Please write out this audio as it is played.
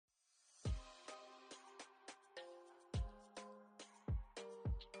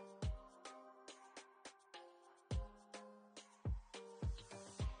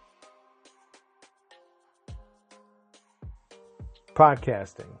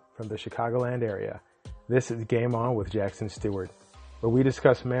Podcasting from the Chicagoland area, this is Game On with Jackson Stewart, where we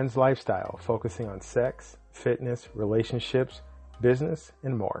discuss men's lifestyle, focusing on sex, fitness, relationships, business,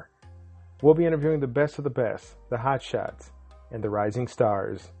 and more. We'll be interviewing the best of the best, the hot shots, and the rising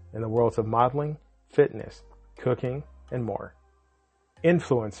stars in the worlds of modeling, fitness, cooking, and more.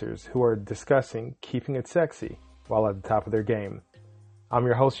 Influencers who are discussing keeping it sexy while at the top of their game. I'm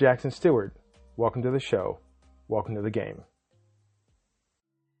your host, Jackson Stewart. Welcome to the show. Welcome to the game.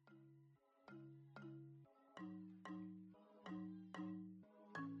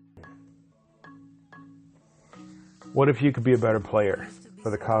 What if you could be a better player for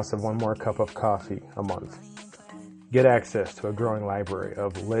the cost of one more cup of coffee a month? Get access to a growing library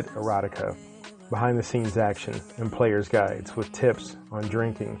of lit erotica, behind-the-scenes action, and player's guides with tips on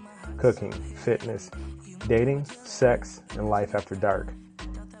drinking, cooking, fitness, dating, sex, and life after dark.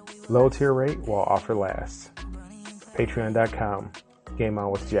 Low tier rate while offer lasts. Patreon.com, Game On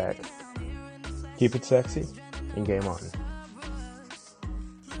with Jack. Keep it sexy and game on.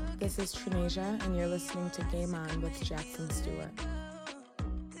 This is Trinasia, and you're listening to Game On with Jackson Stewart.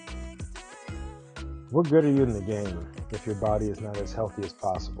 What good are you in the game if your body is not as healthy as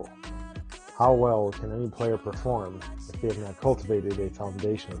possible? How well can any player perform if they have not cultivated a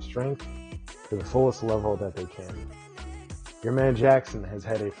foundation of strength to the fullest level that they can? Your man Jackson has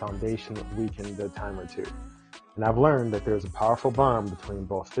had a foundation weakened a time or two, and I've learned that there's a powerful bond between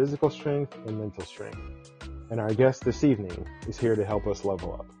both physical strength and mental strength. And our guest this evening is here to help us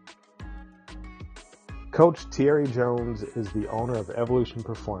level up. Coach Thierry Jones is the owner of Evolution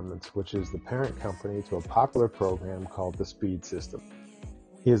Performance, which is the parent company to a popular program called the Speed System.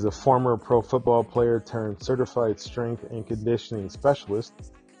 He is a former pro football player turned certified strength and conditioning specialist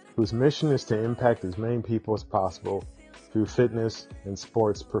whose mission is to impact as many people as possible through fitness and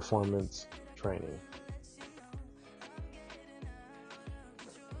sports performance training.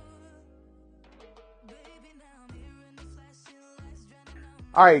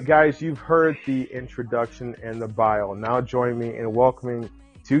 All right, guys, you've heard the introduction and the bio. Now join me in welcoming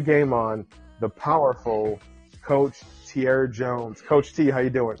to Game On the powerful Coach Thierry Jones. Coach T, how you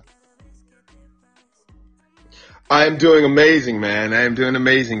doing? I am doing amazing, man. I am doing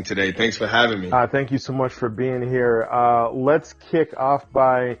amazing today. Thanks for having me. Thank you so much for being here. Let's kick off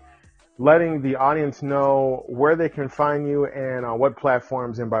by letting the audience know where they can find you and on what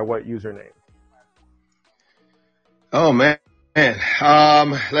platforms and by what username. Oh, man.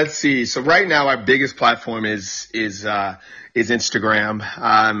 Let's see. So right now our biggest platform is Instagram.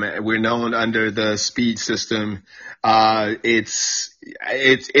 We're known under the Speed System. It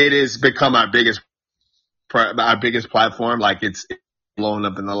has become our biggest platform. Like it's blown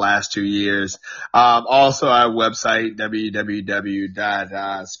up in the last 2 years. Also our website,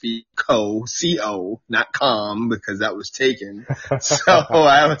 www.speedco.com, because that was taken. So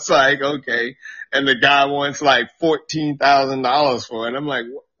I was like, okay. And the guy wants like $14,000 for it. I'm like,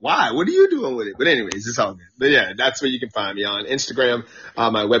 why? What are you doing with it? But anyways, it's all good. But yeah, that's where you can find me on Instagram,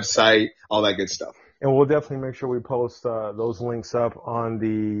 my website, all that good stuff. And we'll definitely make sure we post those links up on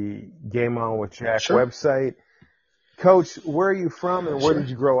the Game On with Jack website. Coach, where are you from and where did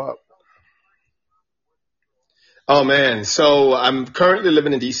you grow up? Oh, man. So I'm currently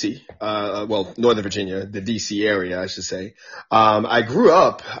living in D.C., Northern Virginia, the D.C. area, I should say. I grew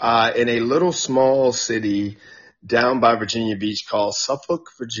up in a little small city down by Virginia Beach called Suffolk,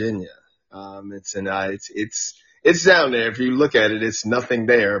 Virginia. It's down there. If you look at it, it's nothing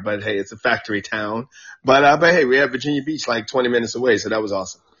there, but hey, it's a factory town. But hey, we have Virginia Beach like 20 minutes away, so that was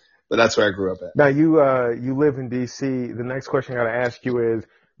awesome. But that's where I grew up at. Now you live in D.C. The next question I got to ask you is,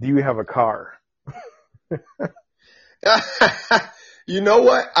 do you have a car? You know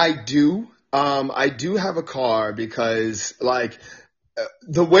what? I do. I do have a car because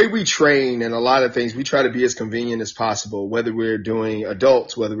the way we train and a lot of things, we try to be as convenient as possible, whether we're doing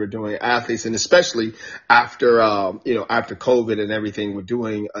adults, whether we're doing athletes, and especially after COVID and everything, we're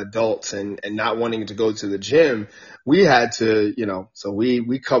doing adults and not wanting to go to the gym. We had to, so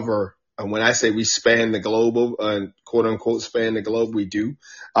we cover, and when I say we span the globe, quote unquote, span the globe, we do.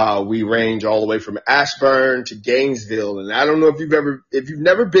 We range all the way from Ashburn to Gainesville. And I don't know if you've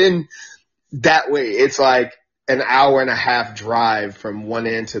never been that way. It's like an hour and a half drive from one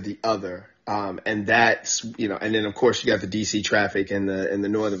end to the other. And that's, and then of course you got the DC traffic and the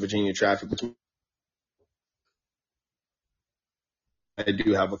Northern Virginia traffic, which I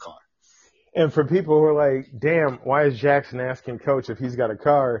do have a car. And for people who are like, damn, why is Jackson asking Coach if he's got a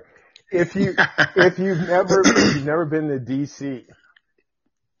car? If you've never been to DC,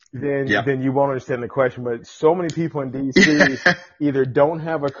 then you won't understand the question. But so many people in DC either don't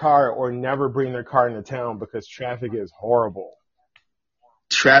have a car or never bring their car into town because traffic is horrible.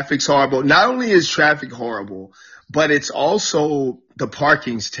 traffic's horrible. Not only is traffic horrible, but it's also the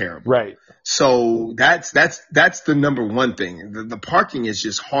parking's terrible. Right. So that's the number one thing. The parking is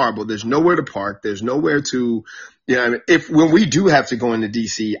just horrible. There's nowhere to park. There's nowhere to, when we do have to go into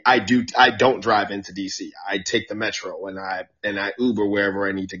DC, I don't drive into DC. I take the metro and I Uber wherever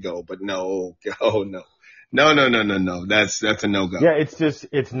I need to go. But no. That's a no-go. Yeah,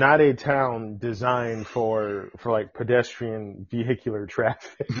 it's not a town designed for like pedestrian vehicular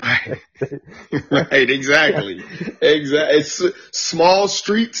traffic. Right, exactly. It's small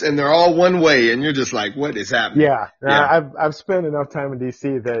streets and they're all one way and you're just like, what is happening? Yeah. I've spent enough time in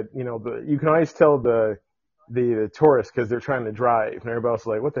DC that, you can always tell the tourists because they're trying to drive and everybody else is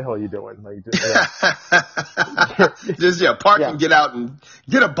like, what the hell are you doing? Like, park and get out and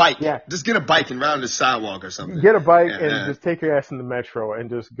get a bike. Yeah. Just get a bike and round the sidewalk or something. Get a bike and just take your ass in the metro and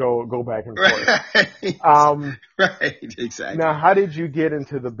just go back and forth. Right, exactly. Now, how did you get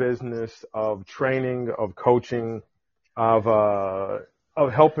into the business of training, of coaching, of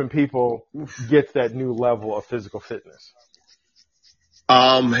helping people get that new level of physical fitness?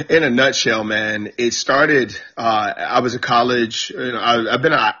 In a nutshell, man, it started, I was a college, I've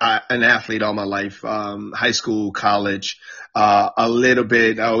been an athlete all my life, high school, college, a little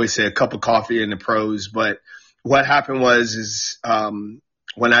bit, I always say a cup of coffee in the pros, but what happened was,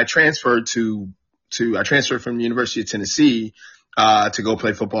 when I transferred from the University of Tennessee, to go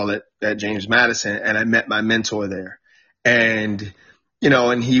play football at James Madison, and I met my mentor there. And,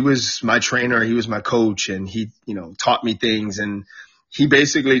 and he was my trainer, he was my coach, and he, taught me things, and he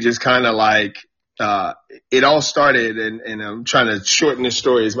basically just kind of like, it all started, and I'm trying to shorten this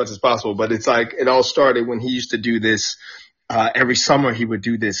story as much as possible, but it's like, it all started when he used to do this, every summer he would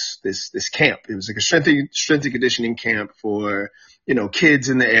do this camp. It was like a strength and conditioning camp for, kids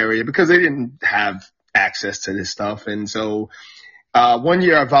in the area because they didn't have access to this stuff. And so, one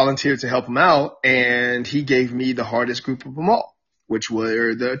year I volunteered to help him out and he gave me the hardest group of them all, which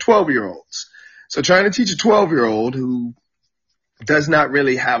were the 12-year-olds. So trying to teach a 12-year-old who does not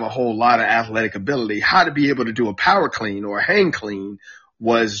really have a whole lot of athletic ability, how to be able to do a power clean or a hang clean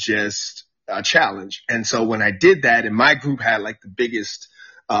was just a challenge. And so when I did that, and my group had like the biggest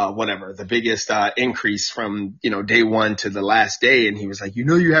increase from, day one to the last day. And he was like,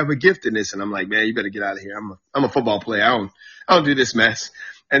 you have a gift in this. And I'm like, man, you better get out of here. I'm a football player. I don't do this mess.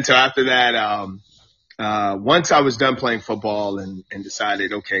 And so after that, once I was done playing football and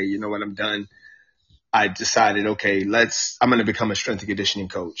decided, okay, you know what, I'm done. I decided, okay, I'm going to become a strength and conditioning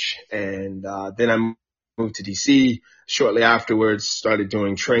coach. And then I moved to DC shortly afterwards, started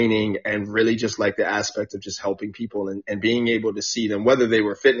doing training and really just like the aspect of just helping people and being able to see them, whether they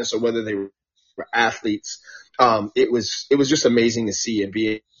were fitness or whether they were athletes. It was just amazing to see and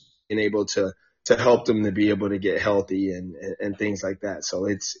being able to help them to be able to get healthy and things like that. So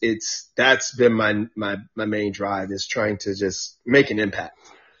that's been my main drive, is trying to just make an impact.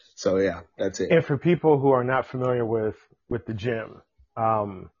 So yeah, that's it. And for people who are not familiar with the gym,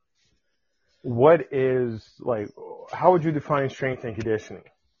 what is how would you define strength and conditioning?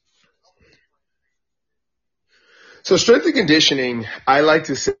 So strength and conditioning, I like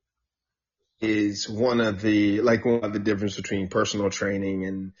to say, is one of the difference between personal training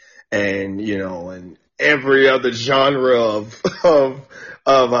and every other genre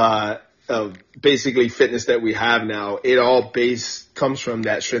of basically fitness that we have now. It all comes from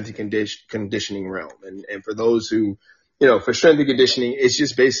that strength and conditioning realm. And for those who, for strength and conditioning, it's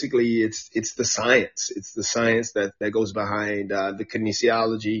just basically, it's the science. It's the science that goes behind, the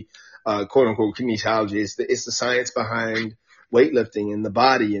kinesiology, quote unquote kinesiology. It's the science behind weightlifting and the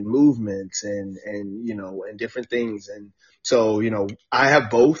body and movements and different things. And so, I have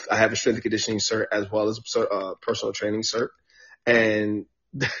both. I have a strength and conditioning cert as well as a personal training cert. And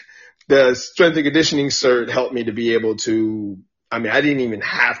the strength and conditioning cert helped me to be able to, I didn't even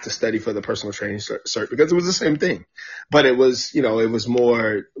have to study for the personal training cert because it was the same thing, but it was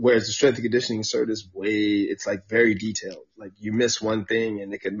more, whereas the strength and conditioning cert is it's like very detailed. Like you miss one thing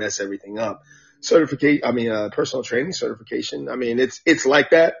and it could mess everything up. Personal training certification. It's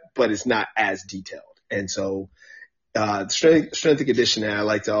like that, but it's not as detailed. And so, strength and conditioning, I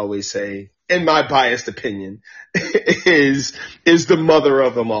like to always say, in my biased opinion, is the mother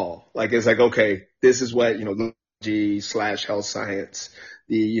of them all. Like, it's like, okay, this is what, /health science,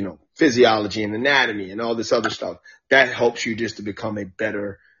 the, physiology and anatomy and all this other stuff that helps you just to become a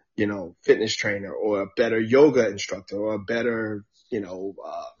better, fitness trainer or a better yoga instructor or a better,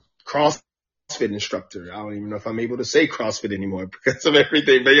 CrossFit instructor. I don't even know if I'm able to say CrossFit anymore because of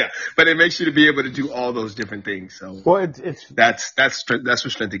everything, but it makes you to be able to do all those different things. So that's what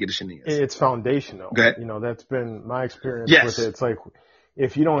strength and conditioning is. It's foundational. Okay. That's been my experience Yes. with it. It's like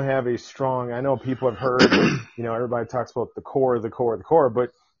if you don't have a strong, I know people have heard, everybody talks about the core,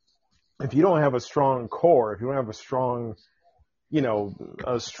 but if you don't have a strong core, if you don't have a strong,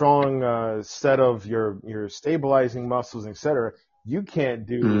 set of your stabilizing muscles, et cetera, you can't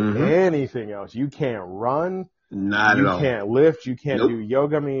do anything else. You can't run. Not at all. You can't lift. You can't Nope. do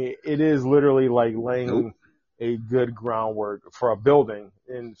yoga. I mean, it is literally like laying a good groundwork for a building,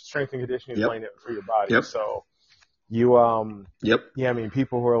 and strength and conditioning is laying it for your body. Yep. So you, yeah, I mean,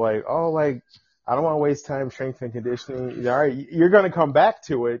 people who are like, oh, like, I don't want to waste time strength and conditioning. All right, you're going to come back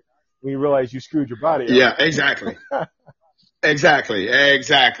to it when you realize you screwed your body up. Yeah, exactly. Exactly. That's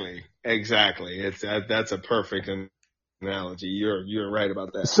a perfect analogy. You're right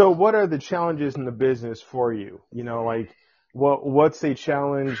about that. So what are the challenges in the business for you? What's a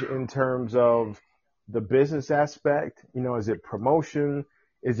challenge in terms of the business aspect? Is it promotion?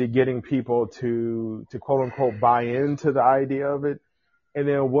 Is it getting people to quote unquote buy into the idea of it? And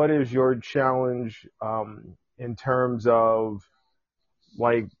then what is your challenge in terms of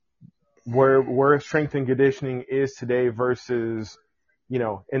like where strength and conditioning is today versus,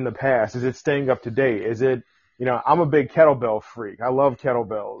 in the past? Is it staying up to date? Is it, I'm a big kettlebell freak. I love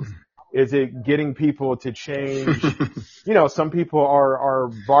kettlebells. Is it getting people to change? Some people are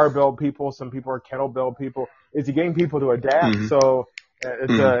barbell people. Some people are kettlebell people. Is it getting people to adapt? So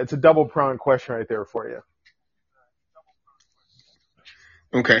it's a double pronged question right there for you.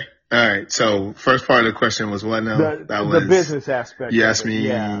 Okay. All right. So first part of the question was what now? The business aspect. You asked me.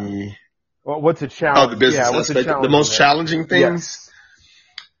 Yeah. Well, what's a challenge? Oh, the business aspect. The most challenging things. Yes.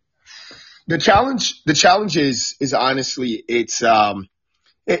 The challenge is honestly, it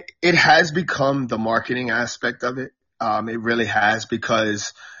has become the marketing aspect of it. It really has,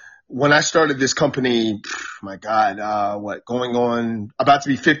 because when I started this company, my God, going on about to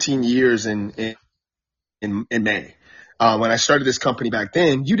be 15 years in May. When I started this company back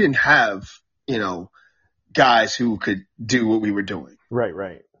then, you didn't have, guys who could do what we were doing.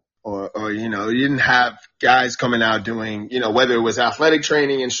 Right. Or you didn't have guys coming out doing, whether it was athletic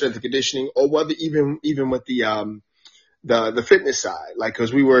training and strength and conditioning, or whether even with the fitness side, like,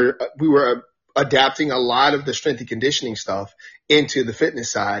 cause we were adapting a lot of the strength and conditioning stuff into the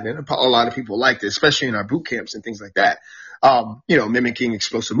fitness side. And a lot of people liked it, especially in our boot camps and things like that. Mimicking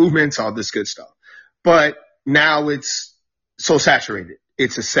explosive movements, all this good stuff. But now it's so saturated.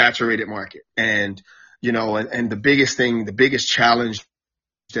 It's a saturated market. And, and the biggest challenge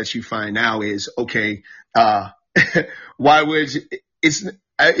that you find now is, okay, why would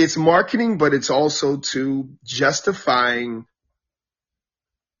it's marketing, but it's also to justifying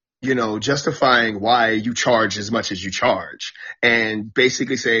why you charge as much as you charge, and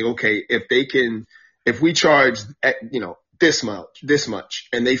basically saying, okay, if we charge, this much,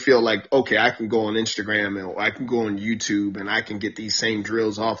 and they feel like, okay, I can go on Instagram or I can go on YouTube and I can get these same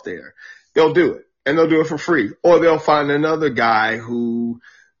drills off there, they'll do it, and they'll do it for free. Or they'll find another guy who,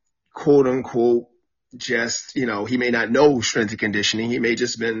 quote unquote, just, he may not know strength and conditioning. He may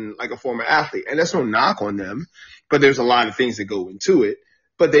just been like a former athlete, and that's no knock on them, but there's a lot of things that go into it.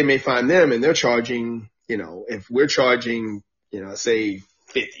 But they may find them and they're charging, if we're charging, say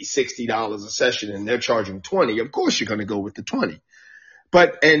 $50, $60 a session and they're charging 20, of course you're going to go with the 20.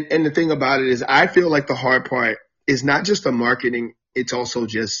 But, and the thing about it is, I feel like the hard part is not just the marketing. It's also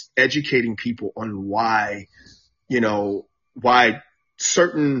just educating people on why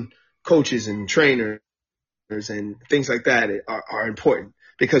certain coaches and trainers and things like that are important,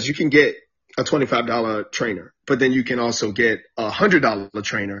 because you can get a $25 trainer, but then you can also get a $100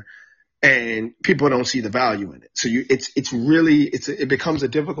 trainer, and people don't see the value in it. So it becomes a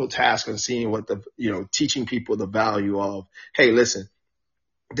difficult task on seeing teaching people the value of, hey, listen,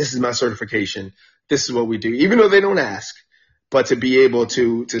 this is my certification. This is what we do, even though they don't ask, but to be able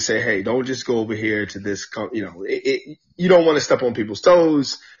to say, hey, don't just go over here to this, you don't want to step on people's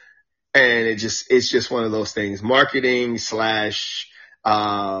toes. And it's just one of those things, marketing /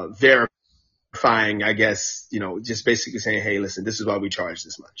 verifying, I guess, just basically saying, hey, listen, this is why we charge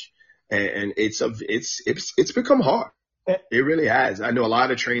this much. And it's become hard. It really has. I know a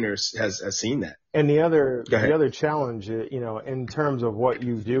lot of trainers has seen that. And the other challenge, in terms of what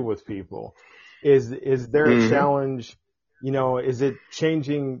you do with people, is there a challenge, is it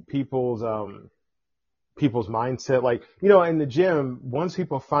changing people's mindset? Like, in the gym, once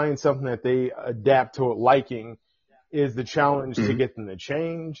people find something that they adapt to it liking, is the challenge to get them to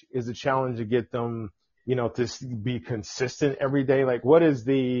change? Is the challenge to get them, to be consistent every day? Like, what is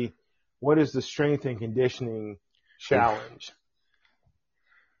the strength and conditioning challenge?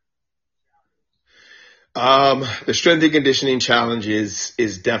 The strength and conditioning challenge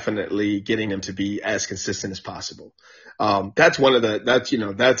is definitely getting them to be as consistent as possible. That's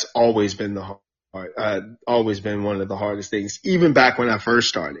that's always been always been one of the hardest things. Even back when I first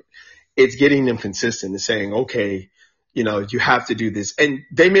started, it's getting them consistent and saying, okay, you have to do this. And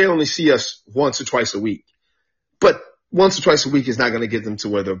they may only see us once or twice a week, but once or twice a week is not going to get them to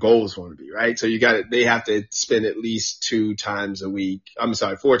where their goals want to be, right? So they have to spend at least 4 times a week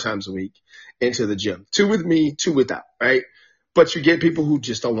into the gym. 2 with me, 2 without, right? But you get people who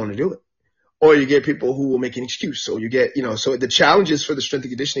just don't want to do it. Or you get people who will make an excuse. So you get, so the challenges for the strength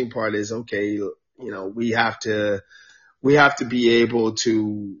and conditioning part is, okay, we have to be able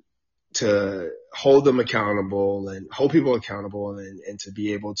to hold them accountable and hold people accountable and to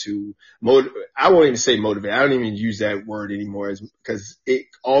be able to I won't even say motivate. I don't even use that word anymore because it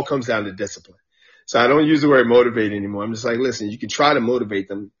all comes down to discipline. So I don't use the word motivate anymore. I'm just like, listen, you can try to motivate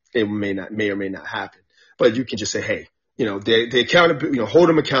them. It may or may not happen, but you can just say, hey, they accountable, hold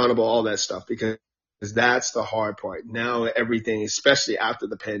them accountable, all that stuff, because that's the hard part. Now everything, especially after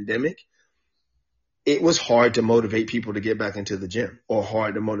the pandemic, it was hard to motivate people to get back into the gym or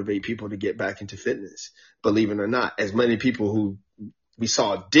hard to motivate people to get back into fitness. Believe it or not, as many people who we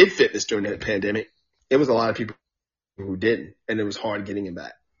saw did fitness during the pandemic, it was a lot of people who didn't, and it was hard getting it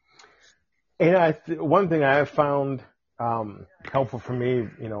back. And one thing I have found helpful for me,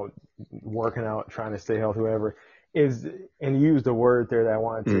 working out, trying to stay healthy, whatever, is, and use the word there that I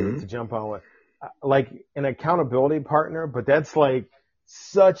wanted to jump on with, like an accountability partner, but that's like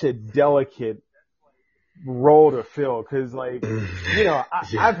such a delicate role to fill, because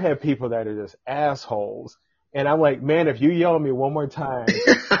I've had people that are just assholes, and I'm like, man, if you yell at me one more time,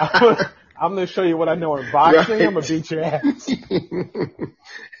 I'm gonna show you what I know in boxing. Right. I'm gonna beat your ass.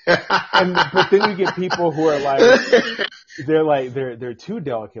 But then you get people who are like, they're too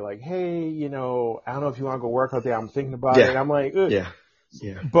delicate, like, hey, I don't know if you want to go work out there, I'm thinking about it. And I'm like, ugh.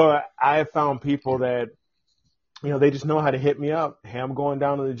 Yeah. But I have found people that, they just know how to hit me up. Hey, I'm going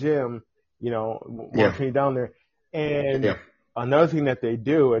down to the gym. Want me down there. And another thing that they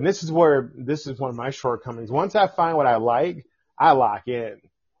do, and this is one of my shortcomings. Once I find what I like, I lock in.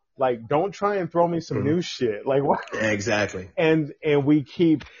 Like, don't try and throw me some new shit. Like, what? Exactly. And we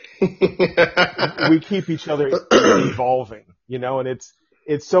keep each other evolving, and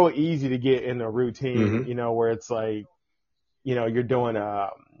it's so easy to get in a routine, where it's like, you're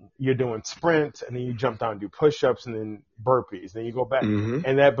doing sprints, and then you jump down and do push-ups, and then burpees, then you go back,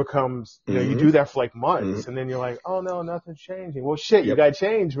 and that becomes, you do that for like months, and then you're like, oh no, nothing's changing. Well, shit, you got to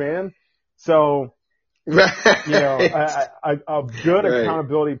change, man. So, a good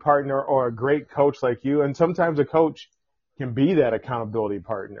accountability partner or a great coach like you, and sometimes a coach can be that accountability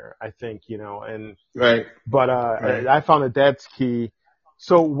partner, I think, and but I found that's key.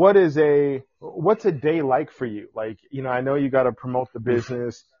 So what's a day like for you? Like, I know you got to promote the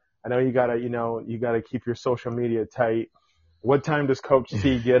business. I know you got to keep your social media tight. What time does Coach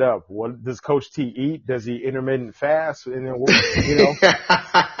T get up? What does Coach T eat? Does he intermittent fast? And then, what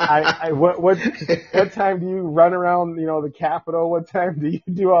time do you run around, the Capitol? What time do you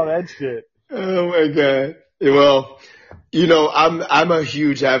do all that shit? Oh my God. Well, I'm a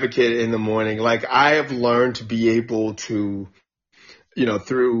huge advocate in the morning. Like, I have learned to be able to,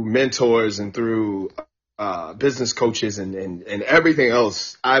 through mentors and through business coaches and everything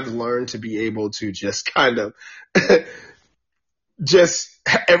else, I've learned to be able to just kind of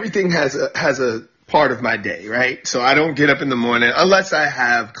everything has a part of my day, right? So I don't get up in the morning unless I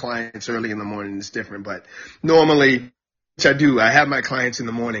have clients early in the morning. It's different, but normally, which I do, I have my clients in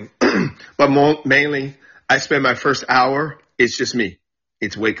the morning, but mainly I spend my first hour. It's just me.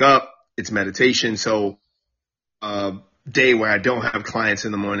 It's wake up. It's meditation. So, day where I don't have clients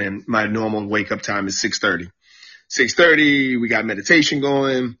in the morning, my normal wake up time is 6:30. 6:30, we got meditation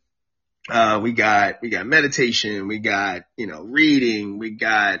going. We got meditation. We got, reading. We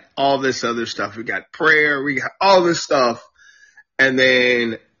got all this other stuff. We got prayer. We got all this stuff. And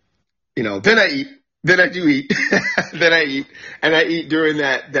then, then I eat. Then I do eat. Then I eat. And I eat during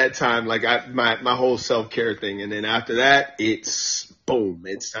that time, like my whole self-care thing. And then after that, it's boom,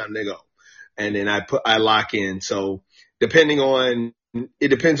 it's time to go. And then I lock in. So it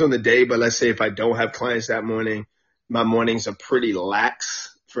depends on the day, but let's say if I don't have clients that morning, my mornings are pretty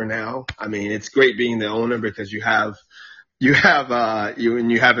lax for now. I mean, it's great being the owner because you have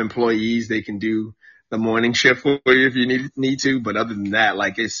employees, they can do the morning shift for you if you need to. But other than that,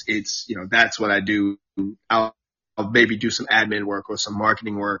 like it's, that's what I do. I'll maybe do some admin work or some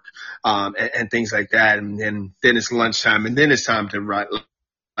marketing work, and things like that. And then it's lunchtime, and then it's time to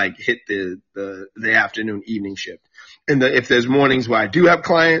hit the afternoon evening shift. And if there's mornings where I do have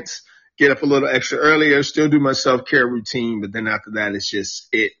clients, get up a little extra earlier, still do my self-care routine. But then after that,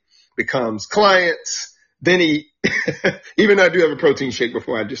 it becomes clients, then eat, even though I do have a protein shake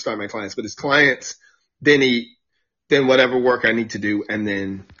before I just start my clients, but it's clients, then eat, then whatever work I need to do. And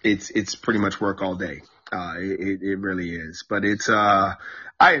then it's pretty much work all day. It really is, but I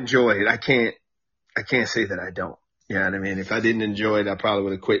enjoy it. I can't say that I don't. You know what I mean? If I didn't enjoy it, I probably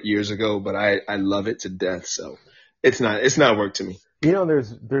would have quit years ago, but I love it to death. So it's not work to me. You know,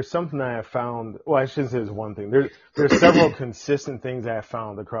 there's something that I have found. Well, I shouldn't say there's one thing. There's several consistent things I have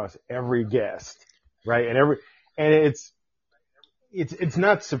found across every guest, right? And it's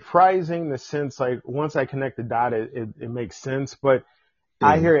not surprising in the sense, like, once I connect the dot, it makes sense. But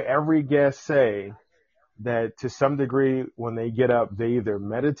I hear every guest say that to some degree, when they get up, they either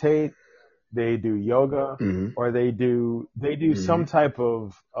meditate, they do yoga, or they do some type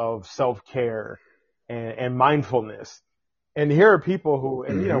of self-care and mindfulness. And here are people who,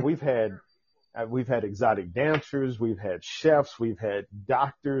 and you know, we've had exotic dancers, we've had chefs, we've had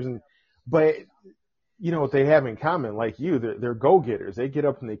doctors, but you know what they have in common, like you, they're go-getters. They get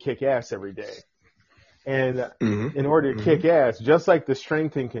up and they kick ass every day. And in order to kick ass, just like the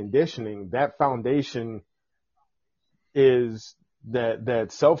strength and conditioning, that foundation is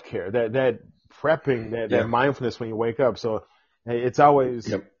that self-care, that prepping, that mindfulness when you wake up. So it's always,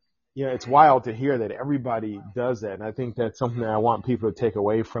 you know, it's wild to hear that everybody does that. And I think that's something that I want people to take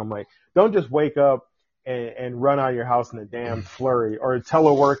away from. Like, don't just wake up and run out of your house in a damn flurry or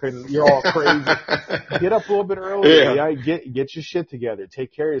telework and you're all crazy. Get up a little bit earlier. Yeah. Get your shit together.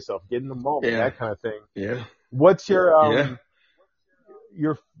 Take care of yourself. Get in the moment. That kind of thing. Yeah. What's your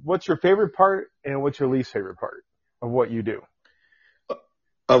what's your favorite part and what's your least favorite part of what you do?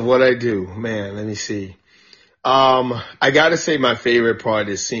 Of what I do, man, let me see. I gotta say my favorite part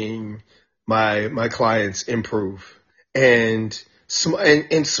is seeing my clients improve and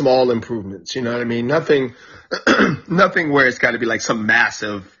small improvements. You know what I mean? Nothing where it's got to be like some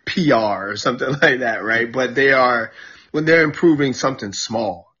massive PR or something like that, right? But when they're improving something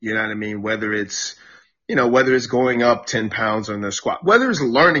small, you know what I mean? Whether it's going up 10 pounds on their squat, whether it's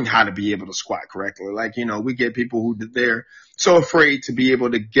learning how to be able to squat correctly. Like, you know, we get people who they're so afraid to be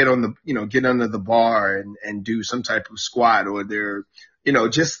able to get under the bar and do some type of squat, or they're, you know,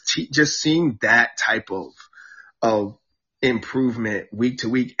 just seeing that type of improvement week to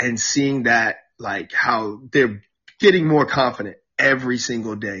week and seeing that, like, how they're getting more confident every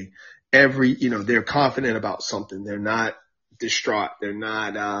single day. They're confident about something. They're not distraught. They're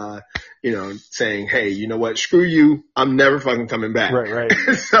not, saying, hey, you know what? Screw you. I'm never fucking coming back. Right.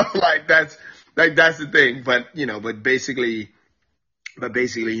 So that's the thing. But basically,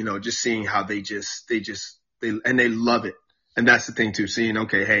 you know, just seeing how they love it. And that's the thing too, seeing,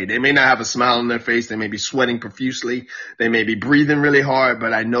 okay, hey, they may not have a smile on their face. They may be sweating profusely. They may be breathing really hard,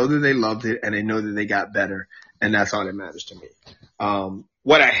 but I know that they loved it and they know that they got better. And that's all that matters to me.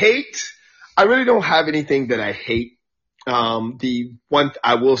 What I hate, I really don't have anything that I hate. The one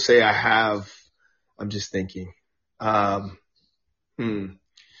I will say I have, I'm just thinking, I will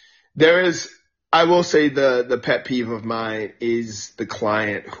say the pet peeve of mine is the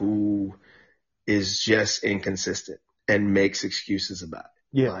client who is just inconsistent and makes excuses about it.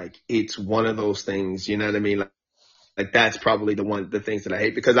 Yeah. Like, it's one of those things, you know what I mean? Like that's probably the things that I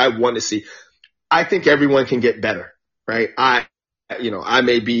hate, because I think everyone can get better, right? I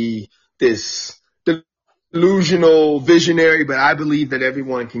may be this delusional visionary, but I believe that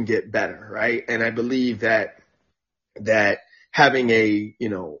everyone can get better, right? And I believe that having I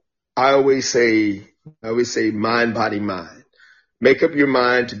always say mind, body, mind. Make up your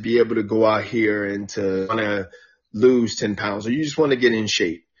mind to be able to go out here and to want to lose 10 pounds, or you just want to get in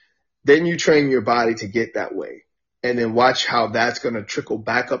shape. Then you train your body to get that way. And then watch how that's going to trickle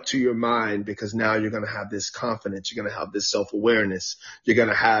back up to your mind, because now you're going to have this confidence. You're going to have this self-awareness. You're going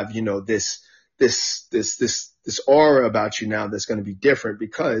to have, this aura about you now that's going to be different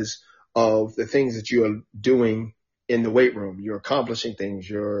because of the things that you are doing in the weight room. You're accomplishing things.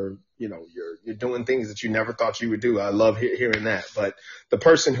 You're doing things that you never thought you would do. I love hearing that. But the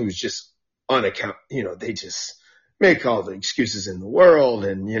person who's just they just make all the excuses in the world,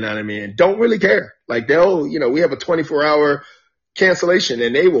 and you know what I mean, don't really care. Like we have a 24-hour cancellation,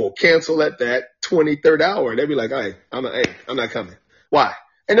 and they will cancel at that 23rd hour. They'll be like, hey, I'm not coming. Why?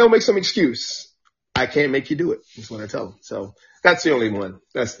 And they'll make some excuse. I can't make you do it. That's what I tell them. So that's the only one.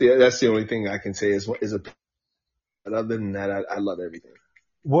 That's the only thing I can say is but other than that, I love everything.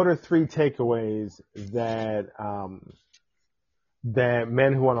 What are 3 takeaways that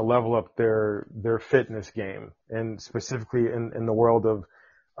men who want to level up their fitness game, and specifically in the world of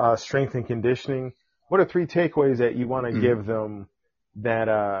strength and conditioning, what are 3 takeaways that you want to give them that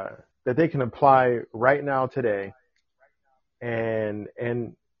that they can apply right now today and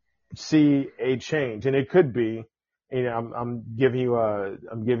see a change. And it could be, I'm giving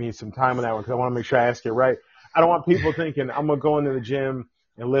you some time on that one because I want to make sure I ask it right. I don't want people thinking I'm going to go into the gym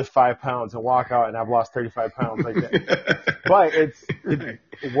and lift 5 pounds and walk out and I've lost 35 pounds like that. But it's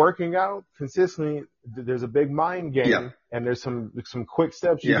working out consistently. There's a big mind game, and there's some quick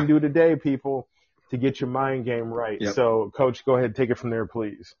steps you can do today, people, to get your mind game right. So, Coach, go ahead and take it from there,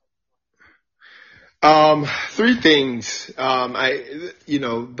 please. 3 things.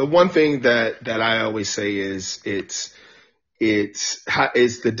 The one thing that I always say is it's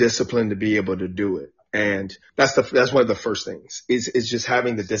the discipline to be able to do it. And that's one of the first things is just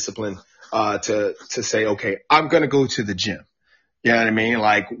having the discipline, to say, okay, I'm going to go to the gym. You know what I mean?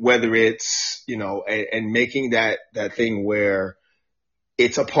 Like whether it's, and making that thing where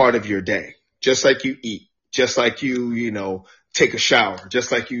it's a part of your day, just like you eat, just like you take a shower,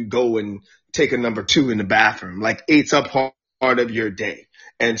 just like you go and take a number 2 in the bathroom. Like it's a part of your day.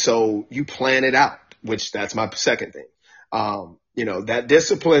 And so you plan it out, which that's my second thing. That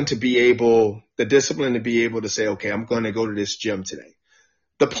discipline to be able to say, okay, I'm going to go to this gym today.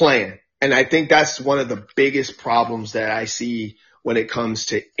 The plan. And I think that's one of the biggest problems that I see when it comes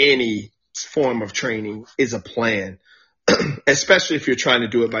to any form of training is a plan, especially if you're trying to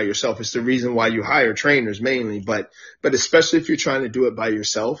do it by yourself. It's the reason why you hire trainers mainly, but especially if you're trying to do it by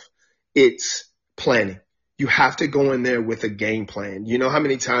yourself, it's planning. You have to go in there with a game plan. You know how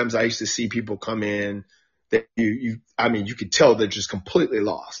many times I used to see people come in that you could tell they're just completely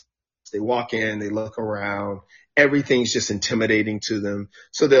lost. They walk in, they look around, everything's just intimidating to them.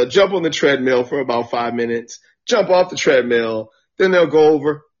 So they'll jump on the treadmill for about 5 minutes, jump off the treadmill, then they'll go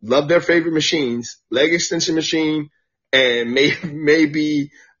over, love their favorite machines, leg extension machine, and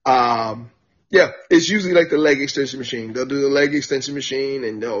maybe, it's usually like the leg extension machine. They'll do the leg extension machine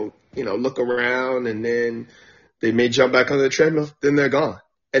and they'll, look around, and then they may jump back on the treadmill, then they're gone.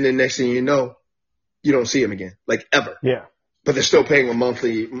 And then next thing you know, you don't see them again, like ever. Yeah. But they're still paying a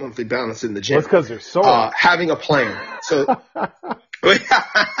monthly balance in the gym. Well, it's because they're sore. Having a plan. So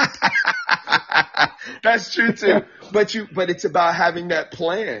that's true too. But it's about having that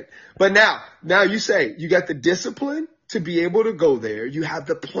plan. But now you say you got the discipline to be able to go there. You have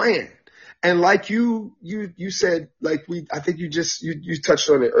the plan. And like you said, I think you touched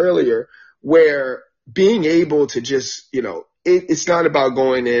on it earlier, where being able to just, it's not about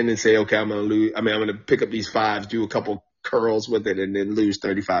going in and say, okay, I'm going to pick up these 5s, do a couple curls with it, and then lose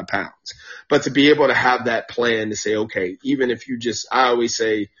 35 pounds. But to be able to have that plan to say, okay, even if I always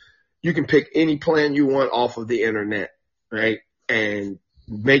say you can pick any plan you want off of the internet, right? And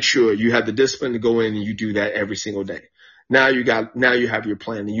make sure you have the discipline to go in and you do that every single day. Now you have your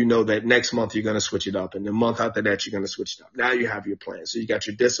plan, and you know that next month you're going to switch it up, and the month after that you're going to switch it up. Now you have your plan. So you got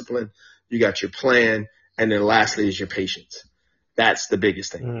your discipline, you got your plan, and then lastly is your patience. That's the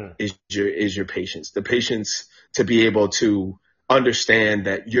biggest thing, is your patience. The patience to be able to understand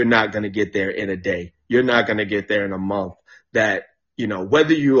that you're not going to get there in a day. You're not going to get there in a month. That,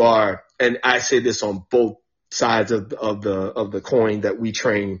 whether you are, and I say this on both sides of the coin that we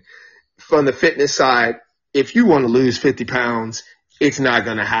train, from the fitness side, if you want to lose 50 pounds, it's not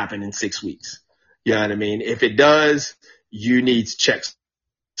going to happen in 6 weeks. You know what I mean? If it does, you need to check.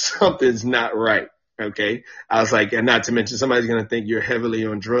 Something's not right. Okay. I was like, and not to mention somebody's going to think you're heavily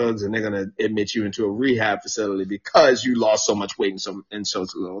on drugs, and they're going to admit you into a rehab facility because you lost so much weight in so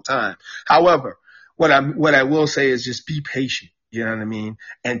little time. However, what I will say is just be patient. You know what I mean?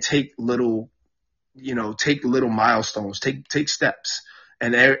 And take little milestones, take steps.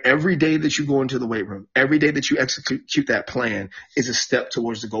 And every day that you go into the weight room, every day that you execute that plan is a step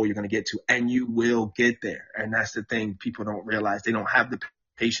towards the goal you're going to get to, and you will get there. And that's the thing people don't realize. They don't have the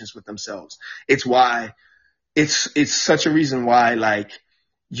patience with themselves. It's why it's such a reason why,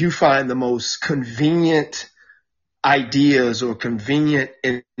 you find the most convenient ideas or convenient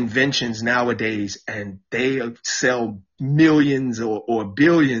inventions nowadays, and they sell millions or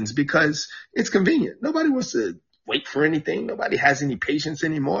billions because it's convenient. Nobody wants to wait for anything. Nobody has any patience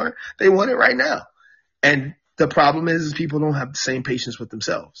anymore. They want it right now. And the problem is people don't have the same patience with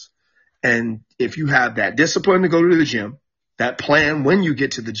themselves. And if you have that discipline to go to the gym, that plan when you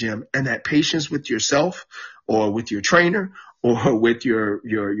get to the gym, and that patience with yourself or with your trainer or with your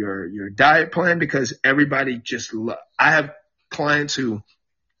diet plan, because everybody I have clients who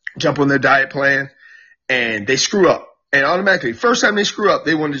jump on their diet plan and they screw up, and automatically first time they screw up,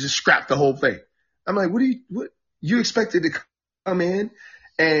 they want to just scrap the whole thing. I'm like, what you expected to come in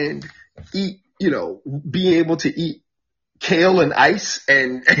and eat, be able to eat kale and ice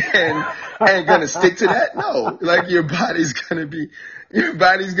and gonna stick to that? No, like your body's gonna be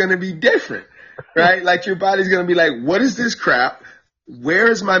different, right? Like your body's gonna be like, what is this crap?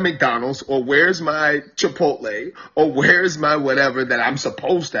 Where's my McDonald's, or where's my Chipotle, or where's my whatever that I'm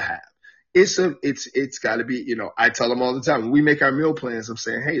supposed to have? It's gotta be, I tell them all the time when we make our meal plans, I'm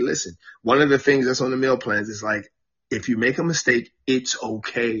saying, hey, listen, one of the things that's on the meal plans is like, if you make a mistake, it's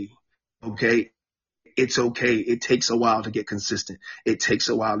okay. Okay. It's okay. It takes a while to get consistent. It takes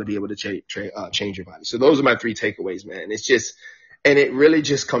a while to be able to change your body. So those are my 3 takeaways, man. And it really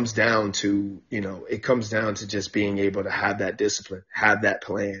just comes down to, it comes down to just being able to have that discipline, have that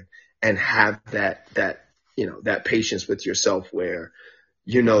plan, and have that patience with yourself where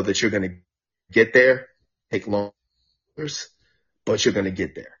you know that you're going to get there, take long years, but you're going to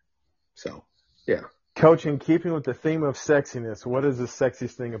get there. So, yeah. Coach, in keeping with the theme of sexiness, what is the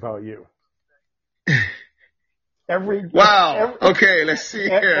sexiest thing about you? Okay, let's see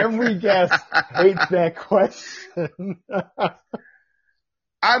here. Every guest hates that question.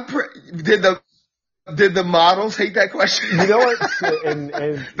 Did the models hate that question? You know what?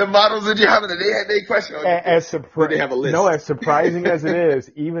 And the models that you have, they had their question. They have a list. No, as surprising as it is,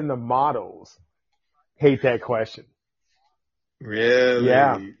 even the models hate that question. Really?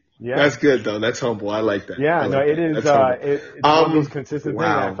 Yeah. That's good though. That's humble. I like that. Yeah, it is. It's one of those consistent things.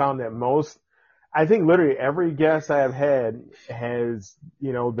 I found that I think literally every guest I have had has,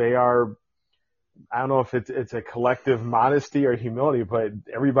 they are, I don't know if it's a collective modesty or humility, but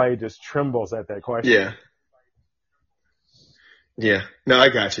everybody just trembles at that question. Yeah. Yeah. No, I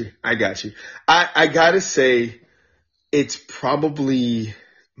got you. I gotta say, it's probably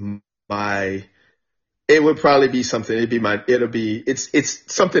it would probably be something.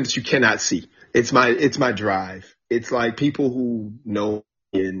 It's something that you cannot see. It's my drive. It's like people who know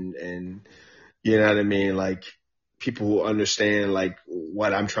and you know what I mean? Like people who understand like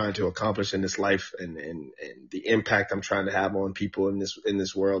what I'm trying to accomplish in this life and the impact I'm trying to have on people in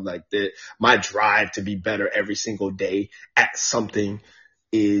this world. Like my drive to be better every single day at something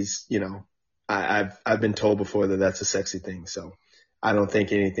is, I've been told before that that's a sexy thing. So I don't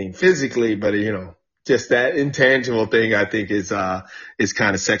think anything physically, but just that intangible thing I think is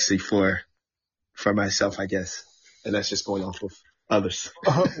kind of sexy for myself, I guess. And that's just going off of others.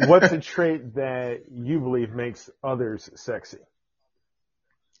 What's a trait that you believe makes others sexy?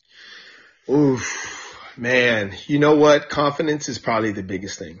 Oof, man. You know what? Confidence is probably the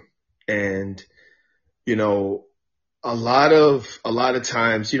biggest thing. And, a lot of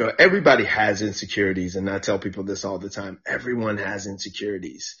times, everybody has insecurities, and I tell people this all the time. Everyone has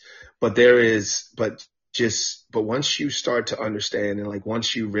insecurities, but once you start to understand and like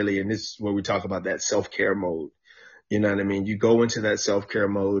once you really, and this is where we talk about that self-care mode, you know what I mean? You go into that self-care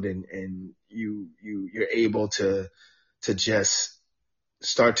mode and you're able to just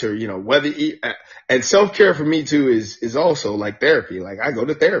start to, and self-care for me too is also like therapy. Like I go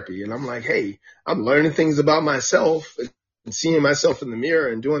to therapy and I'm like, hey, I'm learning things about myself and seeing myself in the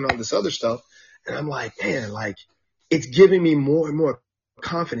mirror and doing all this other stuff. And I'm like, man, like it's giving me more and more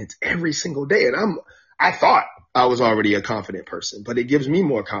confidence every single day. And I thought I was already a confident person, but it gives me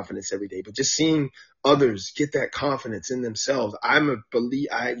more confidence every day. But just seeing others get that confidence in themselves, I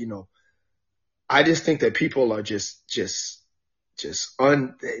just think that people are they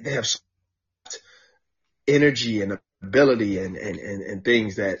have so much energy and ability and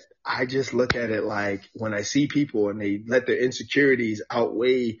things that I just look at it like when I see people and they let their insecurities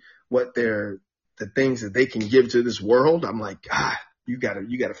outweigh what the things that they can give to this world. I'm like, God, you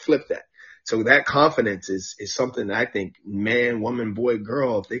gotta flip that. So that confidence is something that I think man, woman, boy,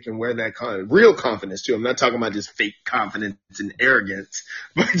 girl, if they can wear that real confidence too. I'm not talking about just fake confidence and arrogance,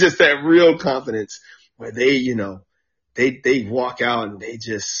 but just that real confidence where they walk out and they're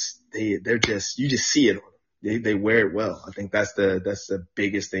just, you just see it on them. They wear it well. I think that's the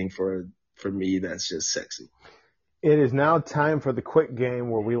biggest thing for me. That's just sexy. It is now time for the quick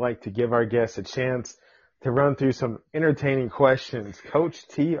game where we like to give our guests a chance to run through some entertaining questions. Coach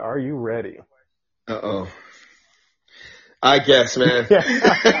T, are you ready? Uh-oh. I guess, man.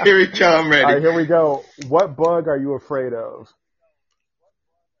 Here we go. I'm ready. All right, here we go. What bug are you afraid of?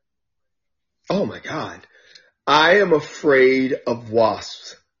 Oh, my God. I am afraid of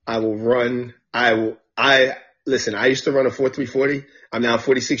wasps. Listen, I used to run a 4.340. I'm now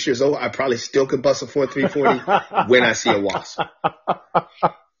 46 years old. I probably still could bust a 4.340 when I see a wasp.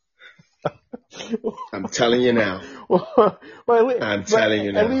 I'm telling you now. I'm telling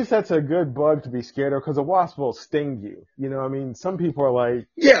you now. At least that's a good bug to be scared of because a wasp will sting you. You know what I mean? Some people are like,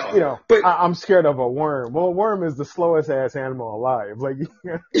 but I'm scared of a worm. Well, a worm is the slowest ass animal alive. Like,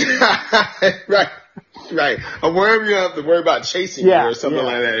 right. Right. A worm you have to worry about chasing you or something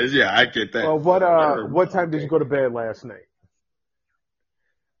like that. Yeah, I get that. Well, what time did you go to bed last night?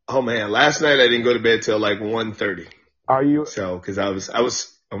 Oh man, last night I didn't go to bed till like 1:30. Are you? So, cause I was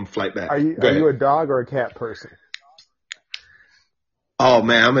on flight back. Are you a dog or a cat person? Oh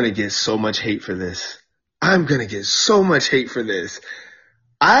man, I'm going to get so much hate for this. I'm going to get so much hate for this.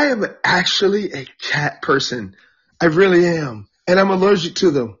 I am actually a cat person. I really am. And I'm allergic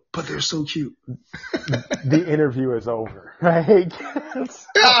to them, but they're so cute. The interview is over. I hate cats.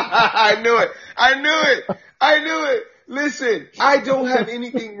 I knew it. Listen, I don't have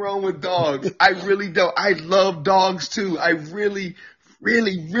anything wrong with dogs. I really don't. I love dogs too. I really,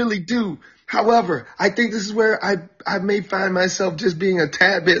 really, really do. However, I think this is where I may find myself just being a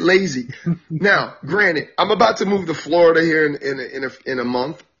tad bit lazy. Now, granted, I'm about to move to Florida here in a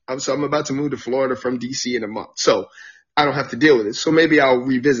month. So I'm about to move to Florida from DC in a month. So I don't have to deal with it. So maybe I'll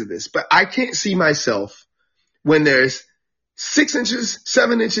revisit this. But I can't see myself when there's 6 inches,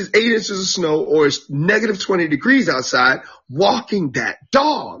 7 inches, 8 inches of snow, or it's negative 20 degrees outside, walking that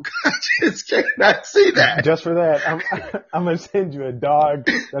dog. I just cannot see that. Just for that, I'm going to send you a dog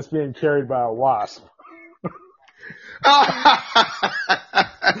that's being carried by a wasp. I'm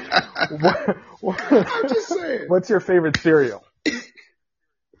just saying. What's your favorite cereal?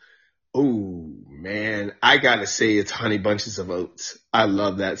 Oh man, I gotta say it's Honey Bunches of Oats. I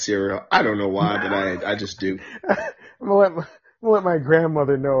love that cereal. I don't know why, but I just do. I'm gonna let my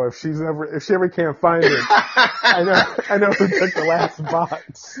grandmother know if she ever can't find it. I know who took the last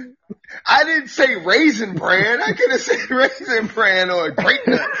box. I didn't say Raisin Bran. I could have said Raisin Bran or Grape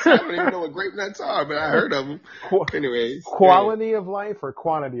Nuts. I don't even know what Grape Nuts are, but I heard of them. Anyways, quality of life or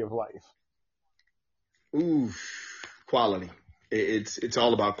quantity of life? Ooh, quality. It's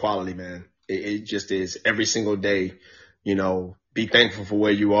all about quality, man. It just is. Every single day, be thankful for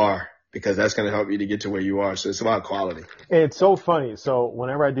where you are, because that's going to help you to get to where you are. So it's about quality. And it's so funny. So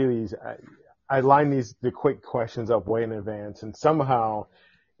whenever I do these, I line the quick questions up way in advance, and somehow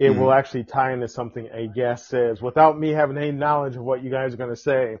it will actually tie into something a guest says without me having any knowledge of what you guys are going to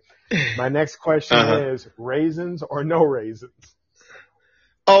say. My next question is raisins or no raisins?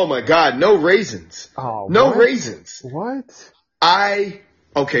 Oh my God, no raisins. Oh, no raisins. What?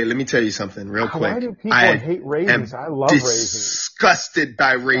 Okay, let me tell you something real quick. Why do people hate raisins? I love raisins. Disgusted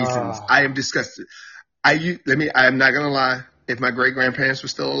by raisins. I am disgusted. I'm not gonna lie. If my great grandparents were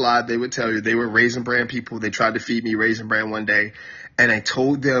still alive, they would tell you they were Raisin Bran people. They tried to feed me Raisin Bran one day, and I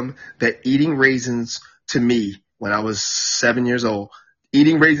told them that eating raisins to me when I was 7 years old,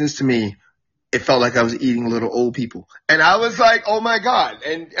 eating raisins to me, it felt like I was eating little old people. And I was like, oh my God.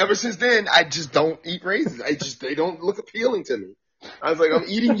 And ever since then, I just don't eat raisins. They don't look appealing to me. I was like, I'm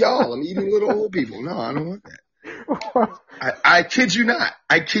eating y'all. I'm eating little old people. No, I don't want that. I kid you not.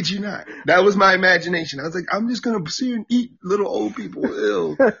 That was my imagination. I was like, I'm just going to sit and eat little old people.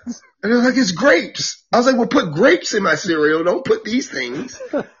 Ew. And they're like, it's grapes. I was like, well, put grapes in my cereal. Don't put these things.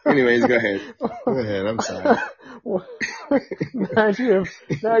 Anyways, go ahead. I'm sorry. Now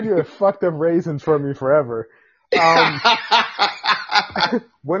you have fucked up raisins for me forever.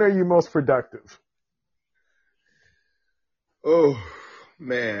 When are you most productive? Oh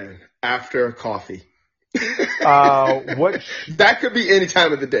man, after coffee. That could be any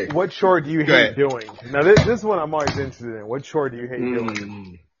time of the day. What chore do you hate doing? Now this is what I'm always interested in. What chore do you hate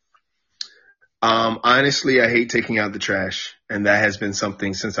doing? Honestly, I hate taking out the trash, and that has been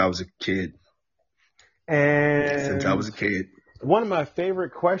something since I was a kid. One of my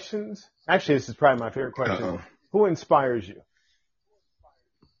favorite questions, actually this is probably my favorite question. Who inspires you?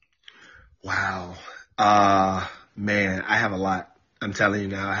 Wow. Man, I have a lot. I'm telling you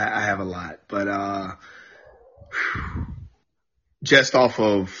now, I have a lot. But just off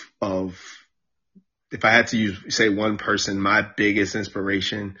of if I had to say one person, my biggest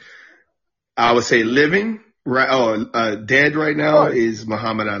inspiration, I would say living, dead right now is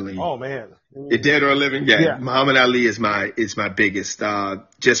Muhammad Ali. Oh man. Dead or living? Yeah. Muhammad Ali is my biggest,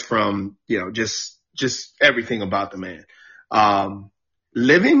 just from, just everything about the man.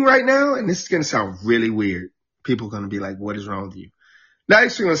 Living right now, and this is going to sound really weird. People are going to be like, what is wrong with you? Not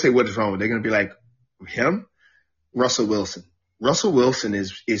actually going to say what is wrong with. They're going to be like, him? Russell Wilson. Russell Wilson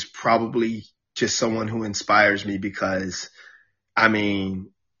is probably just someone who inspires me because, I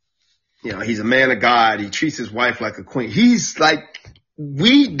mean, he's a man of God. He treats his wife like a queen. He's like,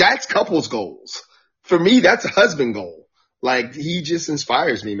 that's couples goals. For me, that's a husband goal. Like, he just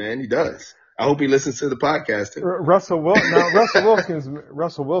inspires me, man. He does. I hope he listens to the podcast. Russell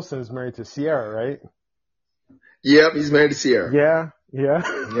Wilson is married to Ciara, right? Yep, he's married to Ciara. Yeah. Yep.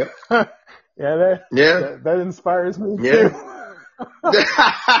 That inspires me too.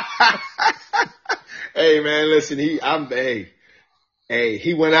 Hey man, listen, he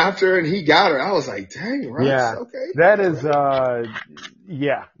went after her and he got her. I was like, dang, Russ, Yeah, okay. that is,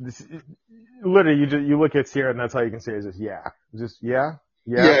 yeah. Literally, you look at Sierra and that's all you can say is just yeah.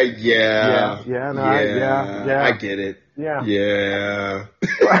 Yeah. I get it. Yeah. Yeah.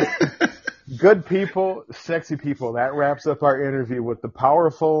 Good people, sexy people. That wraps up our interview with the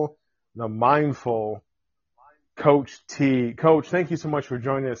powerful, the mindful Coach T. Coach, thank you so much for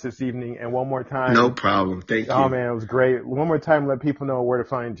joining us this evening. And one more time. No problem. Thank you. Oh man, it was great. One more time, let people know where to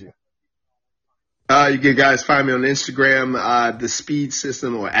find you. You can guys find me on Instagram, The Speed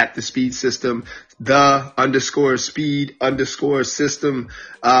System, or at The Speed System, _speed_system.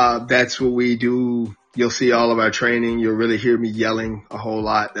 That's what we do. You'll see all of our training. You'll really hear me yelling a whole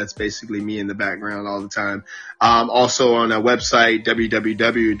lot. That's basically me in the background all the time. Also on our website,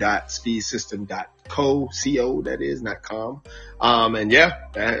 www.speedsystem.co, that is, not com. And yeah,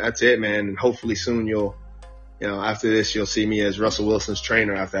 that's it, man. And hopefully soon after this, you'll see me as Russell Wilson's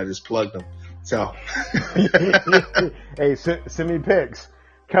trainer after I just plugged him. So, hey, send me pics,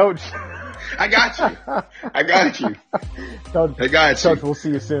 Coach. I got you. Coach, Coach, we'll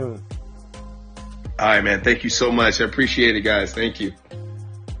see you soon. All right, man. Thank you so much. I appreciate it, guys. Thank you.